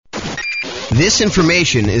This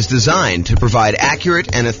information is designed to provide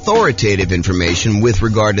accurate and authoritative information with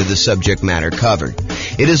regard to the subject matter covered.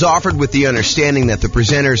 It is offered with the understanding that the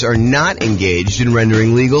presenters are not engaged in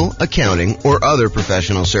rendering legal, accounting, or other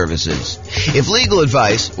professional services. If legal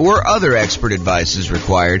advice or other expert advice is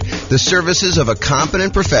required, the services of a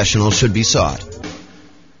competent professional should be sought.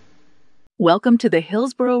 Welcome to the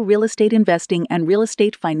Hillsborough Real Estate Investing and Real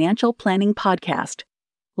Estate Financial Planning Podcast.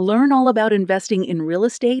 Learn all about investing in real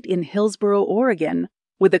estate in Hillsborough, Oregon,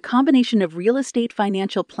 with a combination of real estate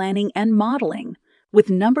financial planning and modeling, with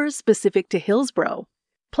numbers specific to Hillsborough,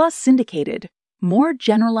 plus syndicated, more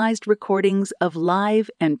generalized recordings of live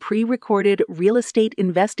and pre-recorded real estate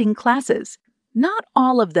investing classes, not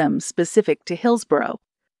all of them specific to Hillsborough.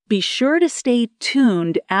 Be sure to stay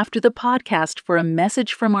tuned after the podcast for a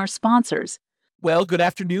message from our sponsors. Well, good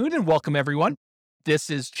afternoon and welcome everyone.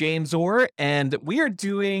 This is James Orr, and we are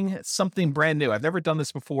doing something brand new. I've never done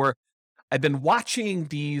this before. I've been watching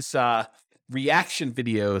these reaction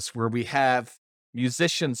videos where we have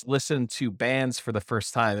musicians listen to bands for the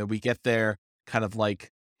first time, and we get their kind of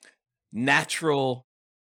like natural,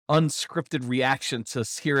 unscripted reaction to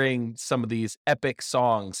hearing some of these epic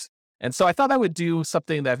songs. And so I thought I would do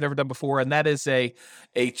something that I've never done before, and that is a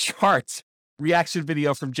chart reaction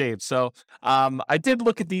video from James. So I did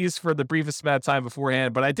look at these for the briefest amount of time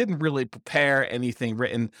beforehand, but I didn't really prepare anything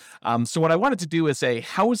written. So what I wanted to do is a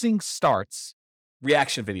housing starts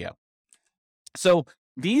reaction video. So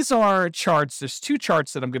these are charts. There's two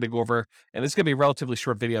charts that I'm going to go over, and this is going to be a relatively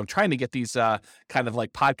short video. I'm trying to get these kind of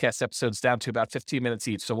like podcast episodes down to about 15 minutes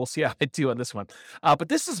each, so we'll see how I do on this one. But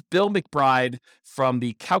this is Bill McBride from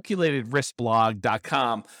the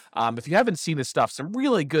calculatedriskblog.com. If you haven't seen his stuff, some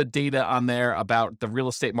really good data on there about the real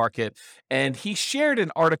estate market. And he shared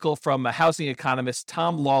an article from a housing economist,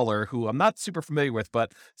 Tom Lawler, who I'm not super familiar with,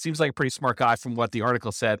 but seems like a pretty smart guy from what the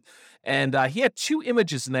article said. And he had two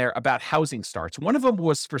images in there about housing starts. One of them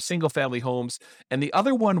was for single family homes, and the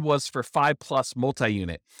other one was for 5+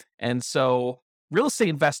 multi-unit. And so real estate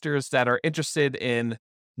investors that are interested in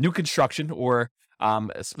new construction or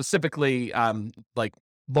specifically like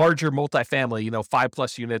larger multifamily,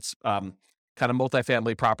 5+ units, kind of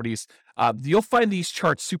multifamily properties, you'll find these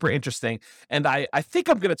charts super interesting. And I think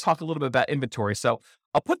I'm going to talk a little bit about inventory. So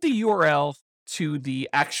I'll put the URL to the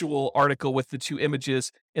actual article with the two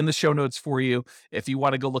images in the show notes for you if you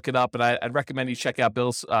want to go look it up. And I'd recommend you check out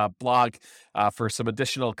Bill's blog for some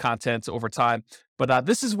additional content over time. But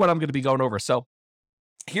this is what I'm going to be going over. So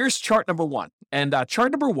here's chart number one. And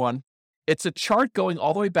chart number one, it's a chart going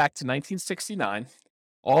all the way back to 1969,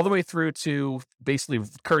 all the way through to basically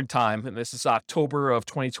current time. And this is October of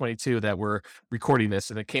 2022 that we're recording this.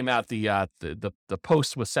 And it came out, the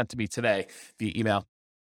post was sent to me today via email.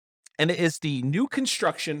 And it is the new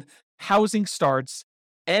construction, housing starts,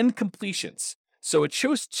 and completions. So it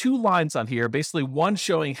shows two lines on here, basically one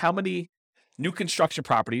showing how many new construction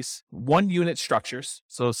properties, 1-unit structures,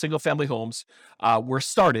 so single-family homes, were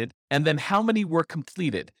started, and then how many were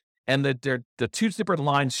completed. And the two different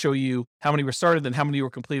lines show you how many were started and how many were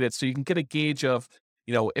completed, so you can get a gauge of,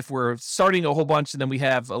 if we're starting a whole bunch and then we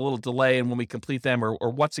have a little delay in when we complete them, or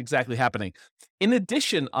what's exactly happening. In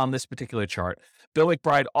addition, on this particular chart, Bill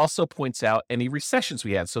McBride also points out any recessions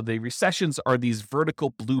we had. So the recessions are these vertical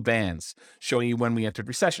blue bands showing you when we entered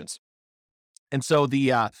recessions. And so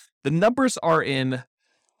the numbers are in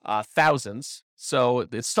thousands. So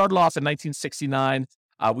it started off in 1969.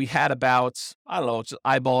 We had about, just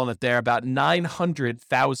eyeballing it there, about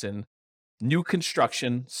 900,000 new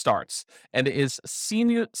construction starts, and it is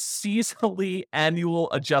seasonally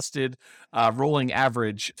annual adjusted rolling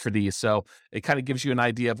average for these. So it kind of gives you an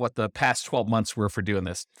idea of what the past 12 months were for doing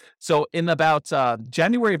this. So in about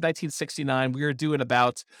January of 1969, we were doing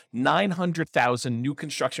about 900,000 new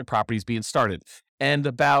construction properties being started, and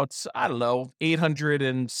about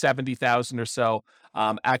 870,000 or so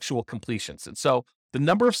actual completions. And so the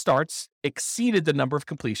number of starts exceeded the number of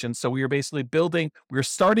completions. So we were basically we were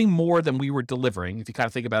starting more than we were delivering, if you kind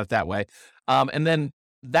of think about it that way. And then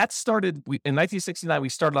that started, in 1969, we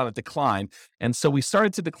started on a decline. And so we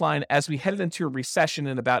started to decline as we headed into a recession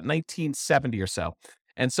in about 1970 or so.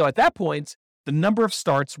 And so at that point, the number of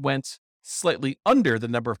starts went slightly under the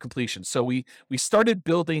number of completions. So we started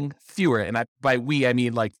building fewer, and by we, I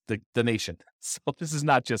mean like the nation. So this is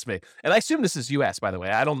not just me. And I assume this is U.S., by the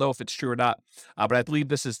way. I don't know if it's true or not, but I believe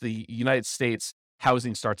this is the United States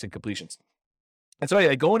housing starts and completions. And so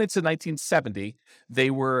anyway, going into 1970,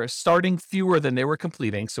 they were starting fewer than they were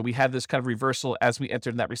completing. So we had this kind of reversal as we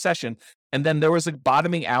entered in that recession. And then there was a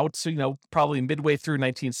bottoming out, so, probably midway through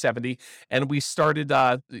 1970. And we started,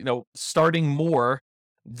 starting more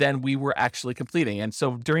than we were actually completing. And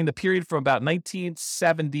so during the period from about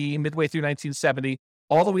 1970, midway through 1970,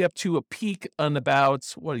 all the way up to a peak on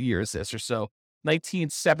about, what year is this or so,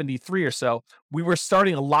 1973 or so, we were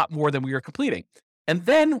starting a lot more than we were completing. And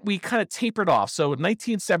then we kind of tapered off. So in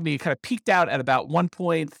 1970, it kind of peaked out at about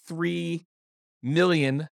 1.3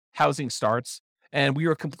 million housing starts. And we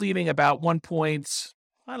were completing about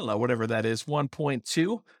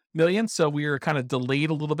 1.2 million. So we were kind of delayed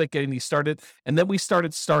a little bit getting these started. And then we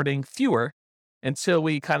started starting fewer until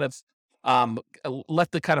we kind of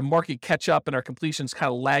let the kind of market catch up and our completions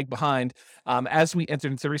kind of lag behind as we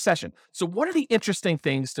entered into the recession. So one of the interesting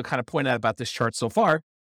things to kind of point out about this chart so far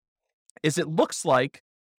is it looks like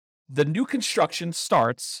the new construction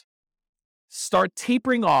start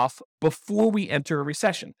tapering off before we enter a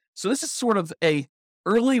recession. So this is sort of a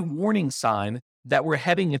early warning sign that we're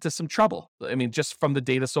heading into some trouble. I mean, just from the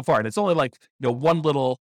data so far. And it's only like, one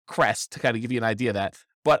little crest to kind of give you an idea of that.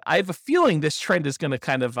 But I have a feeling this trend is going to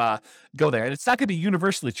kind of go there. And it's not going to be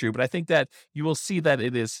universally true, but I think that you will see that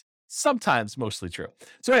it is sometimes mostly true.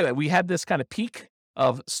 So anyway, we had this kind of peak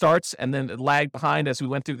of starts and then it lagged behind as we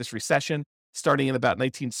went through this recession, starting in about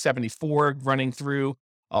 1974, running through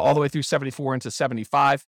all the way through 74 into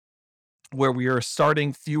 75, where we were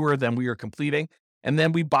starting fewer than we were completing. And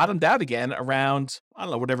then we bottomed out again around, I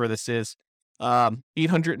don't know, whatever this is,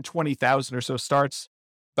 820,000 or so starts,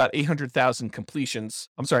 about 800,000 completions.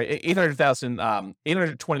 I'm sorry,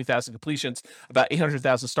 820,000 completions, about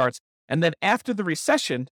 800,000 starts. And then after the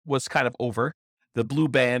recession was kind of over, the blue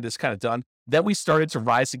band is kind of done, then we started to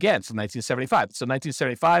rise again from 1975. So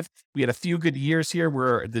 1975, we had a few good years here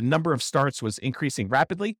where the number of starts was increasing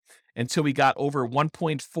rapidly until we got over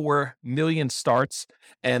 1.4 million starts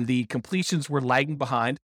and the completions were lagging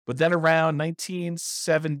behind. But then around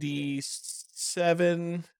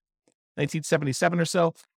 1977 or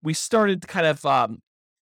so, we started kind of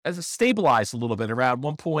as a stabilize a little bit around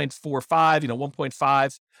 1.45,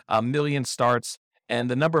 1.5 million starts. And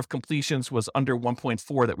the number of completions was under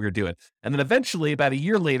 1.4 that we were doing. And then eventually, about a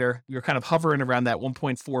year later, we were kind of hovering around that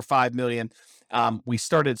 1.45 million.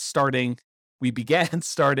 We began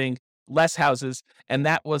starting less houses, and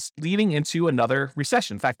that was leading into another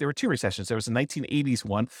recession. In fact, there were two recessions. There was a 1980s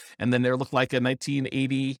one, and then there looked like a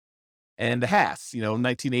 1980 and a half,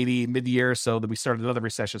 1980 mid-year. So then we started another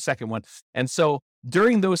recession, second one. And so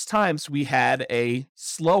during those times, we had a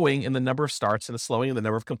slowing in the number of starts and a slowing in the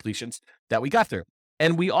number of completions that we got through.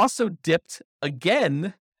 And we also dipped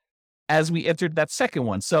again as we entered that second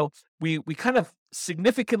one. So we kind of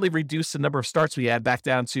significantly reduced the number of starts we had back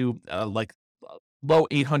down to low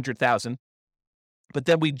 800,000. But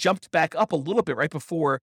then we jumped back up a little bit right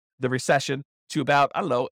before the recession to about,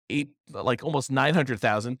 almost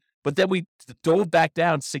 900,000. But then we dove back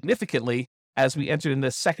down significantly as we entered in the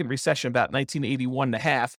second recession, about 1981 and a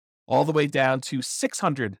half, all the way down to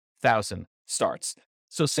 600,000 starts.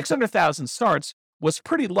 So 600,000 starts was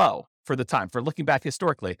pretty low for the time, for looking back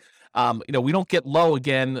historically. We don't get lower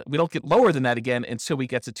than that again until we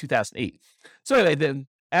get to 2008. So anyway, then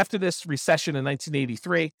after this recession in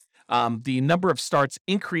 1983, the number of starts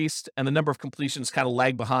increased and the number of completions kind of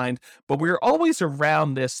lagged behind, but we were always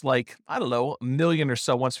around this, a million or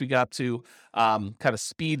so once we got to kind of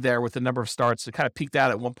speed there with the number of starts. It kind of peaked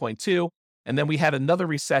out at 1.2. And then we had another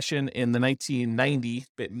recession in the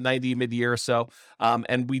 1990 mid-year or so,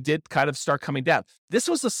 and we did kind of start coming down. This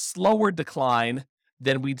was a slower decline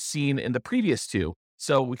than we'd seen in the previous two.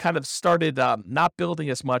 So we kind of started not building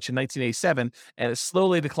as much in 1987, and it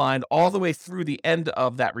slowly declined all the way through the end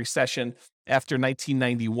of that recession after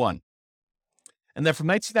 1991. And then from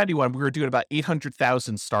 1991, we were doing about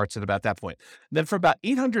 800,000 starts at about that point. And then from about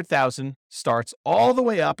 800,000 starts all the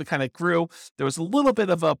way up, it kind of grew. There was a little bit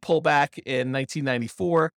of a pullback in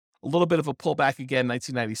 1994, a little bit of a pullback again in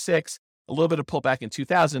 1996, a little bit of pullback in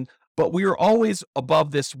 2000, but we were always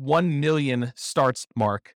above this 1 million starts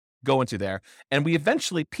mark going to there. And we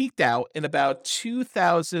eventually peaked out in about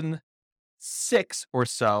 2006 or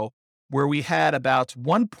so, where we had about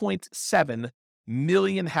 1.7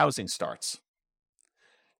 million housing starts.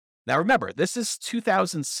 Now, remember, this is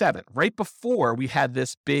 2007, right before we had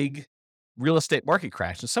this big real estate market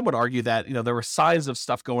crash. And some would argue that, there were signs of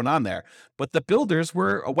stuff going on there, but the builders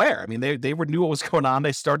were aware. I mean, they knew what was going on.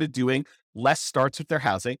 They started doing less starts with their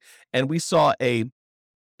housing. And we saw a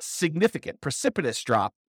significant, precipitous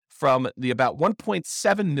drop from the about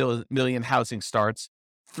 1.7 million housing starts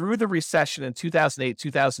through the recession in 2008,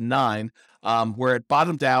 2009, where it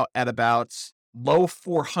bottomed out at about low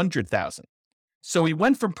 400,000. So we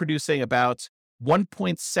went from producing about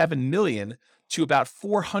 1.7 million to about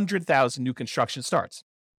 400,000 new construction starts.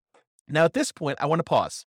 Now, at this point, I want to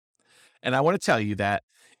pause. And I want to tell you that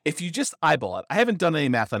if you just eyeball it, I haven't done any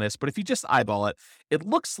math on this, but if you just eyeball it, it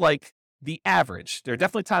looks like the average. There are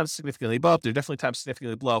definitely times significantly above, there are definitely times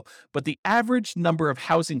significantly below, but the average number of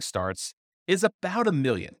housing starts is about 1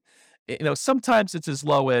 million. Sometimes it's as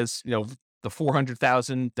low as, the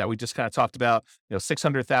 400,000 that we just kind of talked about,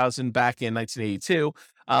 600,000 back in 1982.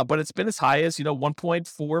 But it's been as high as,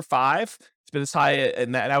 1.45. It's been as high,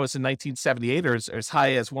 and that was in 1978, or as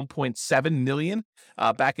high as 1.7 million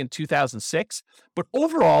back in 2006. But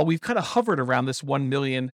overall, we've kind of hovered around this 1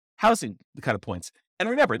 million housing kind of points. And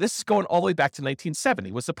remember, this is going all the way back to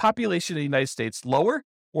 1970. Was the population of the United States lower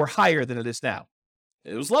or higher than it is now?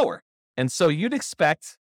 It was lower. And so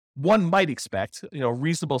one might expect, a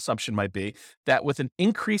reasonable assumption might be that with an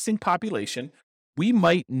increasing population, we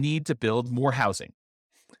might need to build more housing,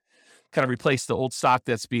 kind of replace the old stock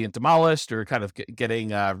that's being demolished or kind of getting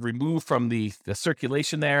removed from the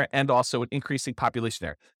circulation there, and also an increasing population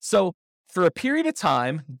there. So for a period of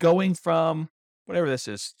time, going from whatever this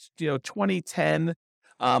is, 2010,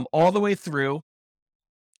 all the way through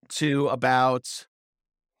to about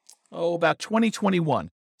 2021.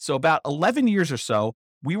 So about 11 years or so,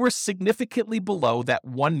 we were significantly below that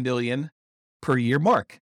 1 million per year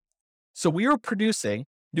mark. So we were producing,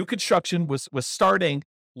 new construction was starting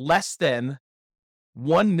less than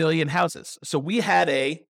 1 million houses. So we had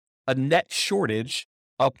a net shortage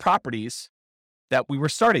of properties that we were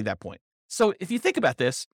starting at that point. So if you think about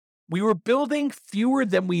this, we were building fewer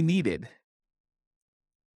than we needed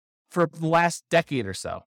for the last decade or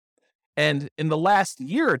so. And in the last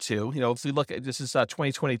year or two, if we look at, this is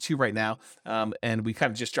 2022 right now, and we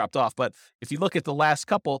kind of just dropped off. But if you look at the last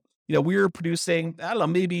couple, we were producing, I don't know,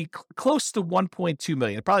 maybe close to 1.2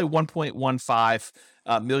 million, probably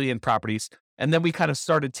 1.15 million properties. And then we kind of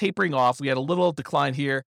started tapering off. We had a little decline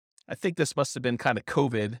here. I think this must have been kind of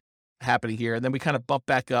COVID happening here. And then we kind of bumped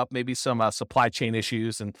back up, maybe some supply chain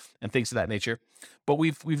issues and things of that nature. But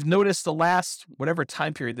we've noticed the last, whatever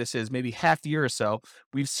time period this is, maybe half year or so,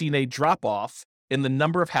 we've seen a drop off in the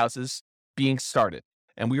number of houses being started.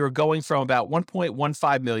 And we were going from about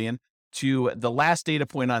 1.15 million to the last data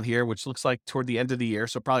point on here, which looks like toward the end of the year.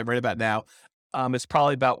 So probably right about now, it's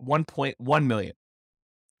probably about 1.1 million.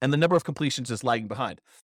 And the number of completions is lagging behind.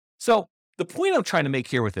 So the point I'm trying to make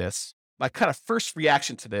here with this, my kind of first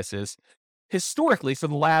reaction to this is, historically, for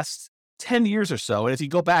the last 10 years or so, and if you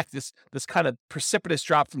go back, this kind of precipitous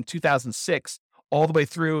drop from 2006 all the way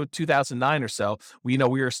through 2009 or so, we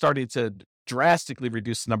were starting to drastically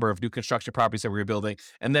reduce the number of new construction properties that we were building.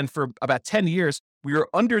 And then for about 10 years, we were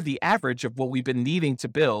under the average of what we've been needing to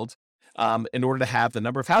build in order to have the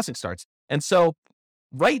number of housing starts. And so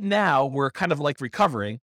right now, we're kind of like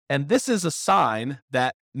recovering. And this is a sign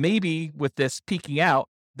that maybe with this peaking out,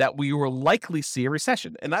 that we will likely see a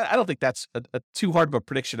recession. And I don't think that's a too hard of a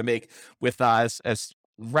prediction to make with as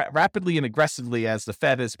rapidly and aggressively as the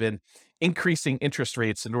Fed has been increasing interest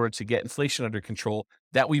rates in order to get inflation under control,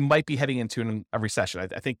 that we might be heading into a recession.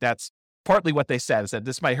 I think that's partly what they said, is that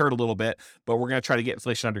this might hurt a little bit, but we're going to try to get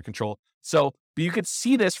inflation under control. So, but you could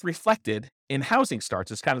see this reflected in housing starts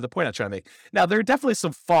is kind of the point I'm trying to make. Now, there are definitely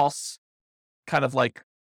some false kind of like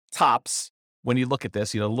tops when you look at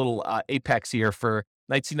this, little apex here for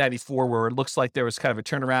 1994, where it looks like there was kind of a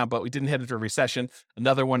turnaround, but we didn't head into a recession.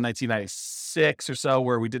 Another one, 1996 or so,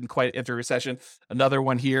 where we didn't quite enter a recession. Another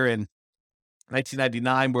one here in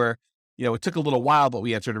 1999, where, it took a little while, but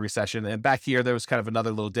we entered a recession. And back here, there was kind of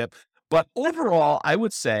another little dip. But overall, I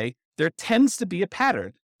would say there tends to be a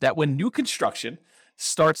pattern that when new construction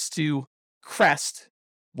starts to crest,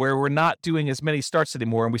 where we're not doing as many starts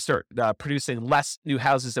anymore, and we start producing less new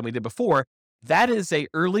houses than we did before, that is a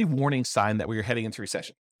early warning sign that we are heading into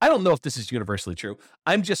recession. I don't know if this is universally true.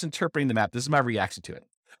 I'm just interpreting the map. This is my reaction to it.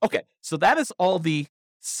 Okay, so that is all the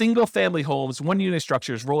single family homes, one unit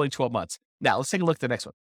structures rolling 12 months. Now let's take a look at the next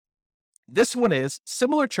one. This one is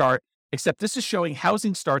similar chart, except this is showing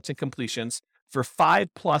housing starts and completions for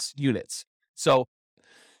 5+ units. So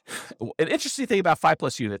an interesting thing about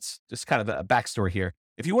 5+ units, just kind of a backstory here.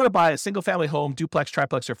 If you want to buy a single family home, duplex,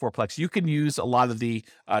 triplex, or fourplex, you can use a lot of the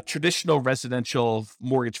traditional residential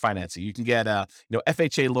mortgage financing. You can get a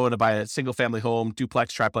FHA loan to buy a single family home,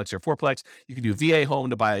 duplex, triplex, or fourplex. You can do VA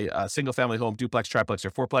home to buy a single family home, duplex, triplex,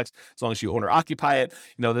 or fourplex, as long as you own or occupy it.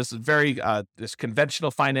 This is very this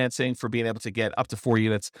conventional financing for being able to get up to 4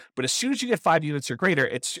 units. But as soon as you get 5 units or greater,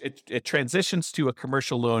 it transitions to a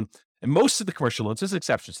commercial loan And most of the commercial loans, there's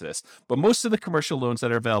exceptions to this, but most of the commercial loans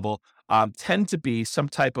that are available tend to be some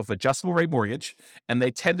type of adjustable rate mortgage, and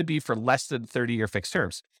they tend to be for less than 30-year fixed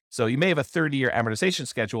terms. So you may have a 30-year amortization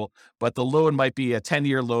schedule, but the loan might be a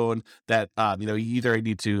 10-year loan that you either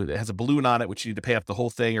need to, it has a balloon on it, which you need to pay off the whole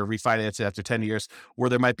thing or refinance it after 10 years, or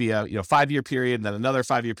there might be a 5-year period, then another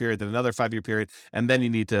 5-year period, then another 5-year period, and then you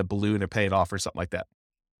need to balloon or pay it off or something like that.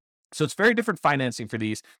 So it's very different financing for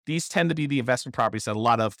these. These tend to be the investment properties that a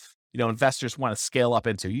lot of investors want to scale up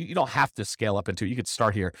into. You don't have to scale up into it. You could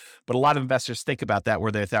start here, but a lot of investors think about that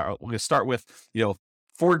where they thought, we're going to start with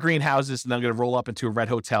 4 greenhouses, and then I'm going to roll up into a red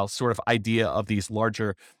hotel sort of idea of these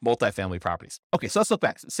larger multifamily properties. Okay, so let's look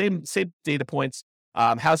back. Same data points.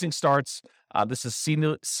 Housing starts. This is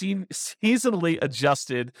seasonally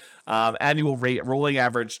adjusted annual rate, rolling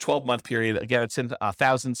average, 12-month period. Again, it's in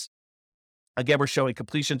thousands. Again, we're showing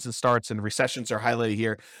completions and starts, and recessions are highlighted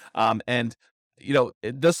here.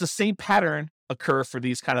 Does the same pattern occur for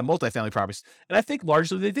these kind of multifamily properties? And I think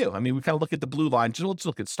largely they do. I mean, we kind of look at the blue line, just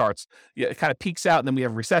look at starts. It kind of peaks out, and then we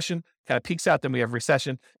have a recession, kind of peaks out, then we have a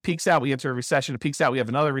recession, peaks out, we enter a recession, it peaks out, we have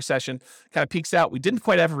another recession, kind of peaks out, we didn't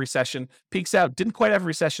quite have a recession, peaks out, didn't quite have a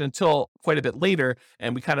recession until quite a bit later,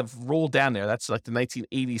 and we kind of rolled down there. That's like the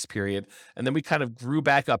 1980s period. And then we kind of grew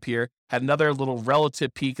back up here, had another little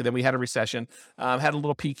relative peak, and then we had a recession, had a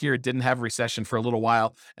little peak here, didn't have a recession for a little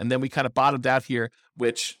while, and then we kind of bottomed out here,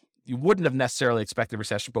 which you wouldn't have necessarily expected a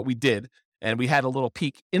recession, but we did. And we had a little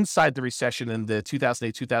peak inside the recession in the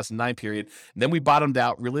 2008, 2009 period. And then we bottomed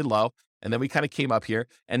out really low. And then we kind of came up here.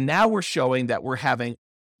 And now we're showing that we're having,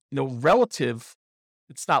 relative,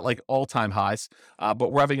 it's not like all-time highs,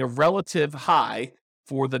 but we're having a relative high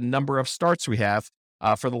for the number of starts we have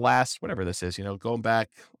for the last, whatever this is, going back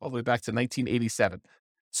all the way back to 1987.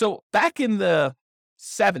 So back in the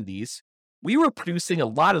 70s, we were producing a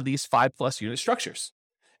lot of these 5+ unit structures.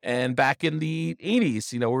 And back in the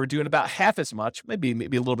 80s, we were doing about half as much, maybe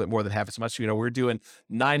a little bit more than half as much. We were doing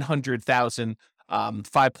 900,000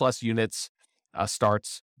 5+ units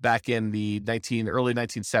starts back in the early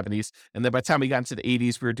 1970s. And then by the time we got into the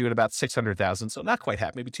 80s, we were doing about 600,000. So not quite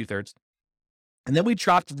half, maybe 2/3. And then we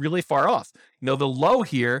dropped really far off. The low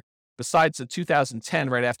here, besides the 2010,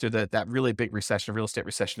 right after that really big recession, real estate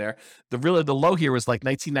recession there, the low here was like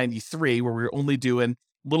 1993, where we were only doing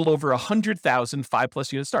little over 100,000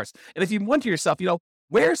 5+ unit starts. And if you wonder to yourself,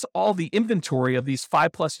 where's all the inventory of these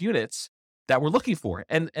 5+ units that we're looking for?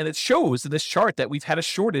 And it shows in this chart that we've had a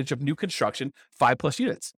shortage of new construction 5+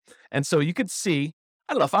 units. And so you could see,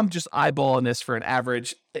 I don't know if I'm just eyeballing this for an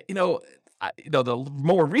average, the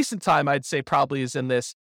more recent time I'd say probably is in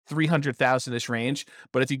this 300,000-ish range.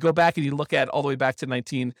 But if you go back and you look at all the way back to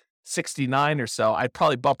 1969 or so, I'd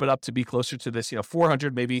probably bump it up to be closer to this,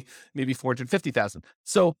 400, maybe 450,000.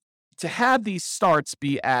 So to have these starts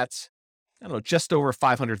be at, just over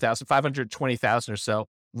 500,000, 520,000 or so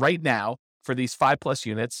right now for these 5+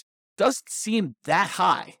 units doesn't seem that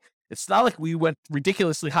high. It's not like we went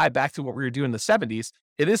ridiculously high back to what we were doing in the 70s.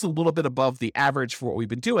 It is a little bit above the average for what we've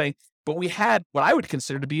been doing, but we had what I would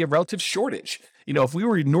consider to be a relative shortage. If we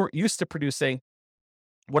were used to producing,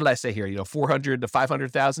 what did I say here? 400 to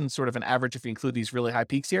 500,000, sort of an average if you include these really high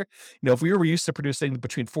peaks here. If we were used to producing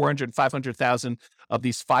between 400 and 500,000 of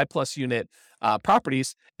these 5+ unit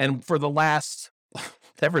properties, and for the last,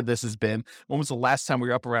 whatever this has been, when was the last time we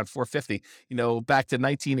were up around 450? Back to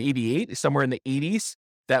 1988, somewhere in the 80s,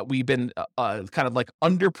 that we've been kind of like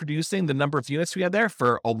underproducing the number of units we had there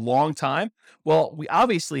for a long time. Well, we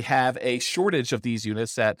obviously have a shortage of these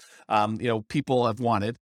units that, people have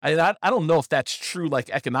wanted. I don't know if that's true, like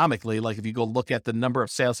economically, like if you go look at the number of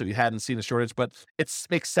sales that we had and seen a shortage, but it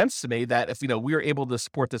makes sense to me that if, we were able to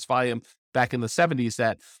support this volume back in the 70s,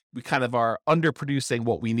 that we kind of are underproducing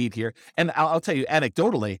what we need here. And I'll tell you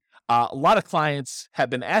anecdotally, a lot of clients have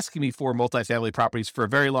been asking me for multifamily properties for a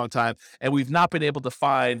very long time, and we've not been able to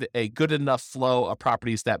find a good enough flow of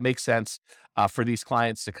properties that make sense for these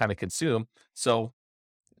clients to kind of consume. So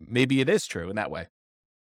maybe it is true in that way.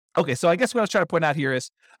 Okay, so I guess what I was trying to point out here is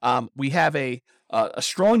we have a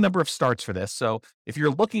strong number of starts for this. So if you're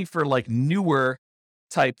looking for like newer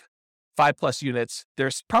type 5+ units,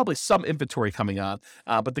 there's probably some inventory coming on,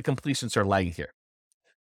 but the completions are lagging here.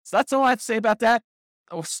 So that's all I have to say about that.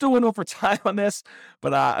 We're still in over time on this,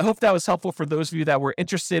 but I hope that was helpful for those of you that were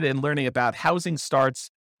interested in learning about housing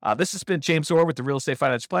starts. This has been James Orr with the Real Estate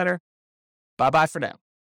Financial Planner. Bye-bye for now.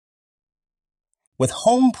 With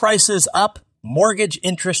home prices up, mortgage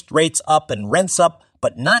interest rates up, and rents up,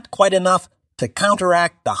 but not quite enough to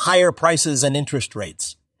counteract the higher prices and interest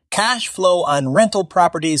rates. Cash flow on rental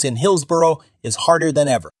properties in Hillsborough is harder than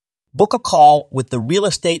ever. Book a call with the Real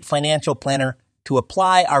Estate Financial Planner to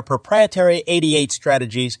apply our proprietary 88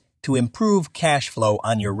 strategies to improve cash flow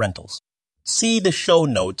on your rentals. See the show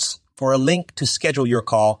notes for a link to schedule your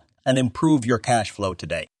call and improve your cash flow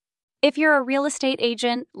today. If you're a real estate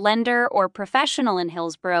agent, lender, or professional in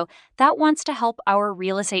Hillsborough that wants to help our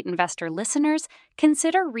real estate investor listeners,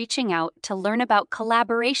 consider reaching out to learn about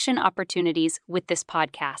collaboration opportunities with this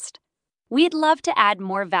podcast. We'd love to add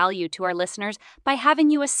more value to our listeners by having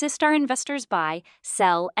you assist our investors buy,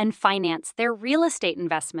 sell, and finance their real estate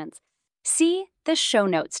investments. See the show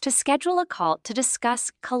notes to schedule a call to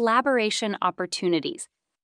discuss collaboration opportunities.